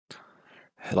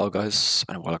Hello guys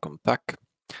and welcome back.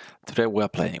 Today we are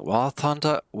playing War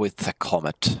Thunder with the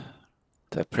Comet,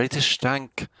 the British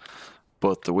tank,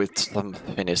 but with some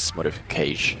Finnish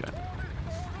modification.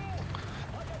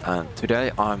 And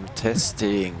today I'm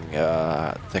testing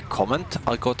the comment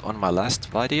I got on my last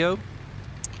video.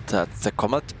 That the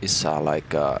Comet is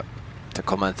the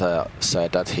commenter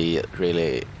said that he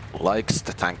really likes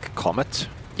the tank Comet.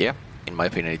 Yeah, in my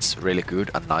opinion it's really good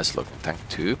and nice looking tank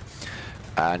too.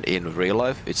 And in real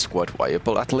life it's quite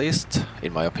viable, at least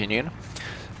in my opinion.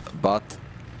 But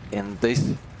in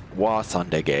this War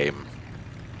Thunder game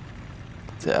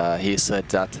he said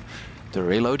that the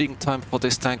reloading time for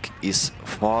this tank is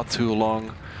far too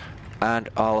long, and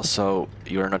also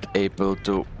you're not able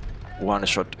to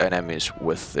one-shot enemies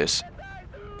with this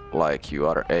like you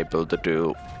are able to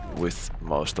do with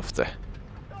most of the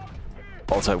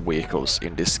other vehicles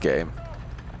in this game.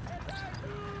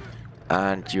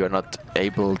 And you're not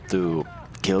able to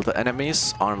kill the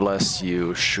enemies unless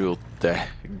you shoot the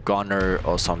gunner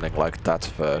or something like that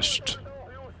first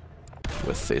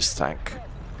with this tank.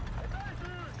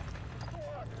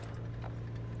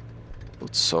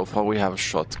 But so far we have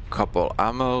shot a couple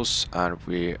ammos and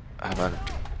we haven't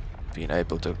been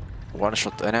able to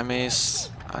one-shot enemies,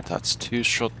 and that's 2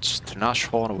 shots to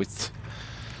Nashorn with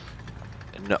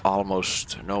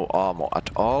almost no armor at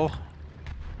all.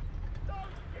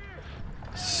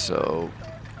 So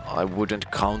I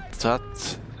wouldn't count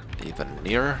that even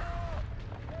near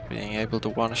being able to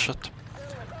one-shot.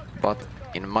 But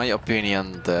in my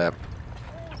opinion the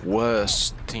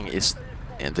worst thing is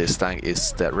in this tank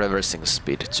is the reversing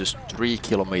speed, just 3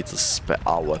 kilometers per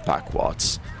hour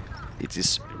backwards. It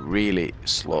is really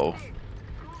slow.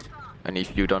 And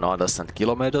if you don't understand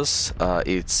kilometers,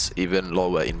 it's even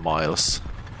lower in miles.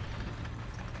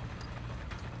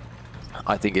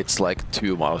 I think it's like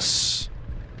 2 miles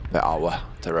per hour,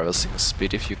 the reversing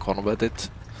speed, if you convert it.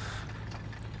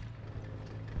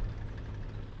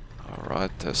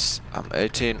 Alright, there's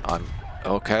M18, I'm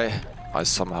okay. I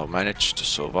somehow managed to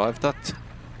survive that.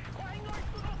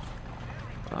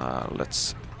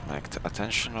 Let's make the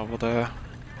attention over there.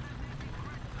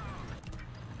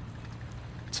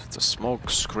 To the smoke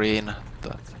screen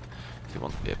that he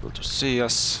won't be able to see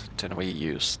us. Then we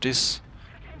use this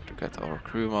to get our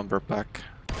crew member back.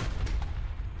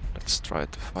 Let's try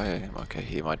to fire him. Okay,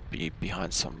 he might be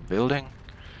behind some building.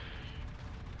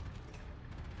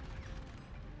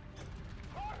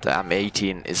 The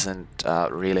M18 isn't a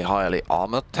really highly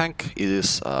armored tank. It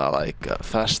is like a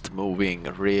fast moving,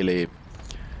 really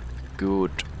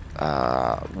good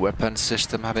weapon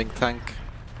system having tank.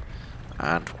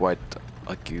 And quite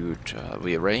a good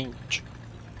range.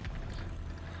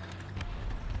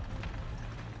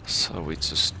 So we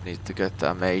just need to get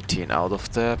the M18 out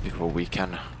of there before we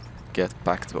can get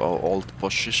back to our old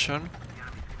position.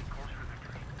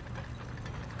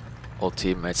 All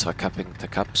teammates are capping the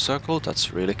cap circle,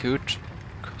 that's really good,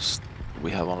 because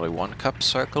we have only one cap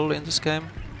circle in this game,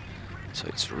 so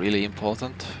it's really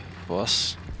important for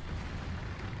us.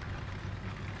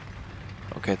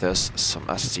 Okay, there's some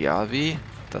SDRV,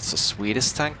 that's a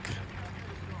Swedish tank.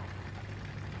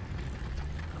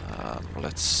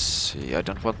 Let's see, I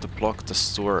don't want to block the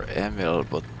Stur Emil,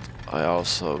 but I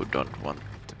also don't want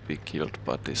to be killed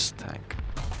by this tank.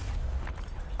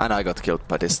 And I got killed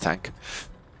by this tank.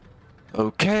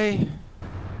 Okay,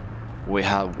 we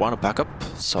have one backup,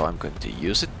 so I'm going to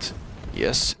use it.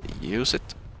 Yes, use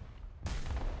it.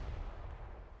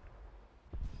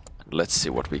 Let's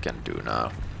see what we can do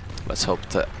now. Let's hope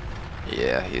that,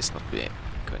 yeah, he's not going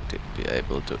to be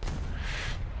able to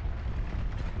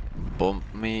bomb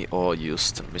me or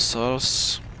use the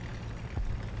missiles.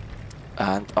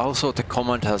 And also the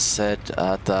comment has said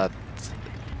that,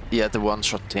 yeah, the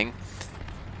one-shot thing.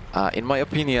 In my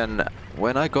opinion,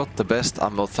 when I got the best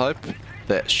ammo type,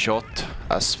 the shot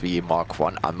SV Mark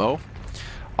 1 ammo,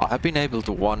 I have been able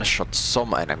to one-shot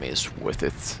some enemies with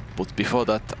it, but before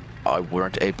that I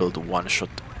weren't able to one-shot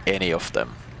any of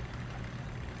them.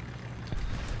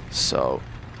 So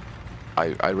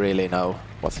I really know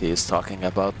what he is talking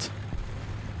about.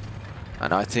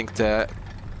 And I think the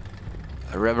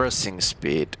reversing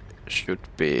speed should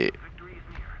be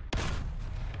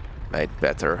made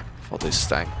better for this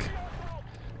tank.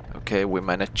 Okay, we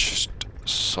managed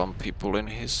some people in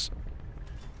his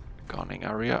gunning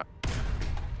area.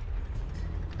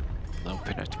 No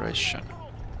penetration.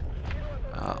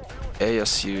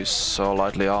 ASU is so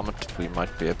lightly armored that we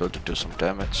might be able to do some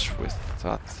damage with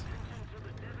that.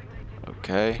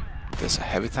 Okay, there's a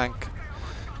heavy tank.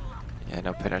 Yeah,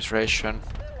 no penetration.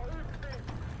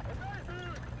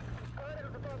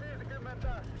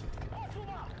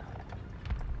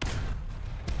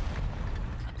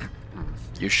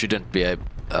 you shouldn't be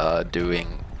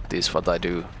doing this what I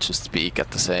do, just peek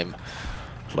at the same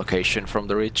location from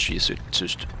the ridge. You should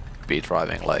just be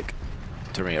driving, like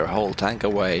turn your whole tank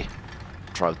away,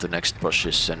 drive to the next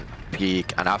position,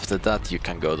 peek, and after that you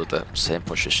can go to the same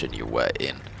position you were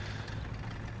in.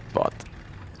 But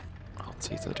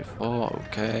T-34,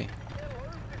 okay.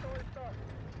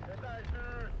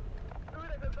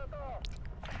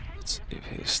 Let's see if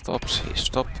he stops. He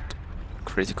stopped.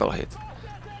 Critical hit.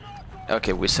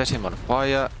 Okay, we set him on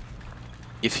fire.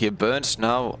 If he burns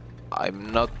now,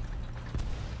 I'm not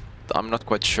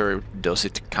quite sure. Does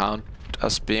it count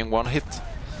as being one hit?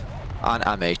 And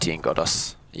M18 got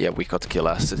us. Yeah, we got kill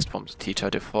assist from the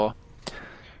T-34.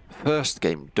 First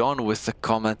game done with the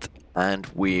Comet, and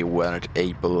we weren't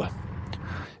able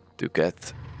to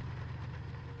get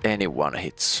any one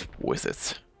hits with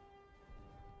it.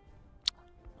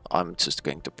 I'm just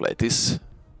going to play this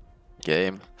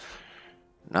game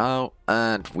now,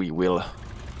 and we will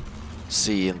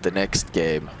see in the next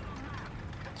game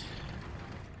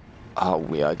how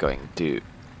we are going to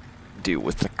do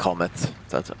with the Comet.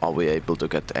 That are we able to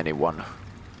get any one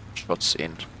shots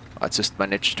in. I just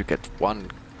managed to get one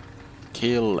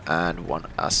kill and one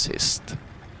assist.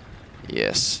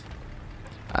 Yes.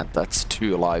 And that's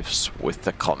 2 lives with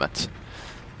the Comet.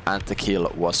 And the kill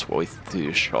was with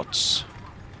 2 shots.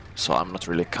 So I'm not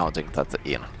really counting that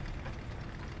in.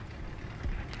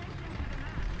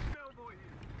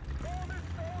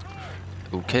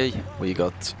 Okay, we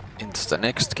got into the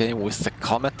next game with the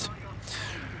Comet.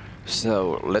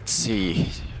 So let's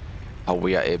see how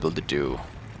we are able to do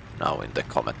now in the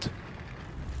Comet.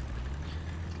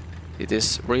 It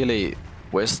is really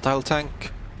versatile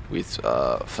tank with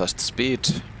fast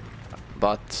speed,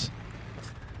 but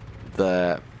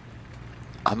the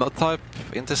ammo type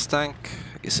in this tank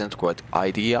isn't quite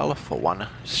ideal for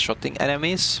one-shotting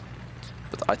enemies.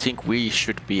 But I think we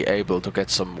should be able to get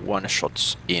some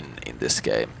one-shots in this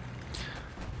game.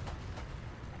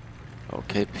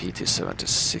 Okay,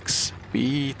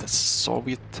 PT-76B, that's a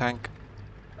Soviet tank.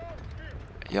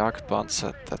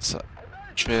 Jagdpanzer, that's a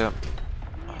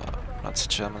Nazi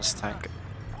German's tank.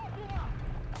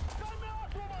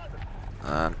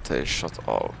 And they shot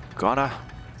our gunner.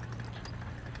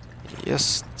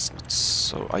 Yes, it's not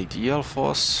so ideal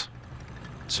for us.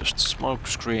 Just smoke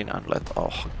screen and let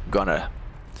our gunner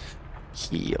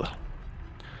heal.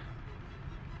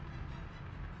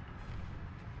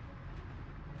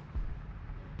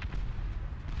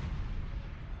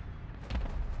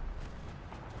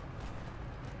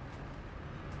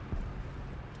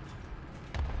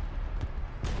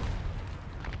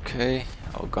 Okay,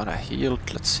 our gunner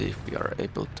healed. Let's see if we are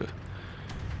able to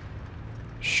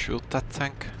shoot that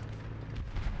tank.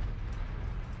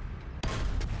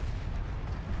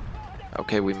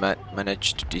 Okay, we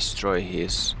managed to destroy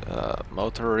his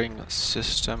motoring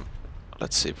system.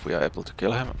 Let's see if we are able to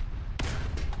kill him.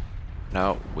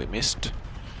 No, we missed.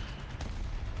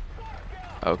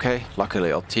 Okay,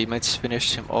 luckily our teammates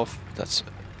finished him off. That's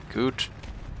good.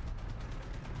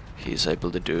 He's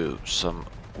able to do some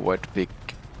quite big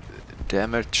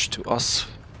damage to us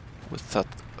with that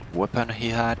weapon he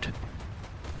had.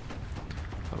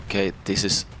 Okay, this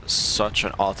is such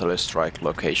an artillery strike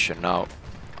location now.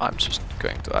 I'm just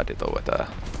going to add it over there.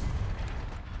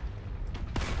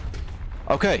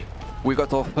 Okay, we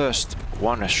got our first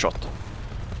one shot.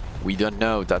 We don't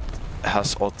know that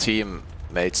has our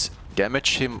teammates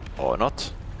damaged him or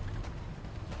not.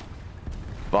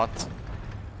 But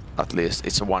at least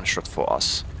it's a one shot for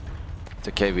us.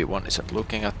 The KV-1 isn't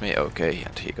looking at me. Okay,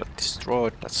 and he got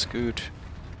destroyed. That's good.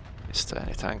 Is there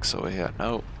any tanks over here?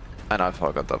 No. And I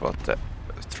forgot about the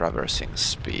traversing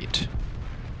speed.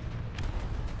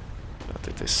 But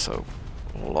it is so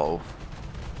low.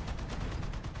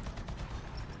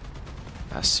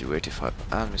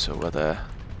 SU-85M is over there.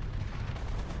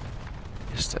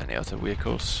 Is there any other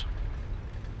vehicles?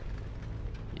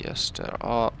 Yes, there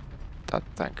are. That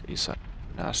tank is a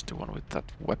nasty one with that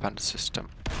weapon system.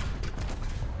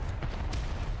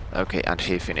 Okay, and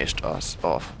he finished us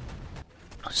off.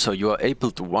 So you are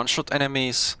able to one-shot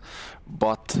enemies,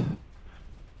 but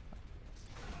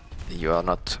you are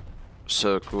not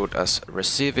so good as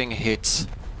receiving hits.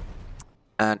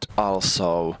 And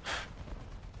also,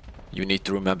 you need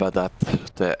to remember that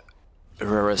the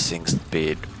reversing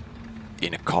speed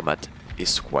in Comet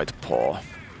is quite poor.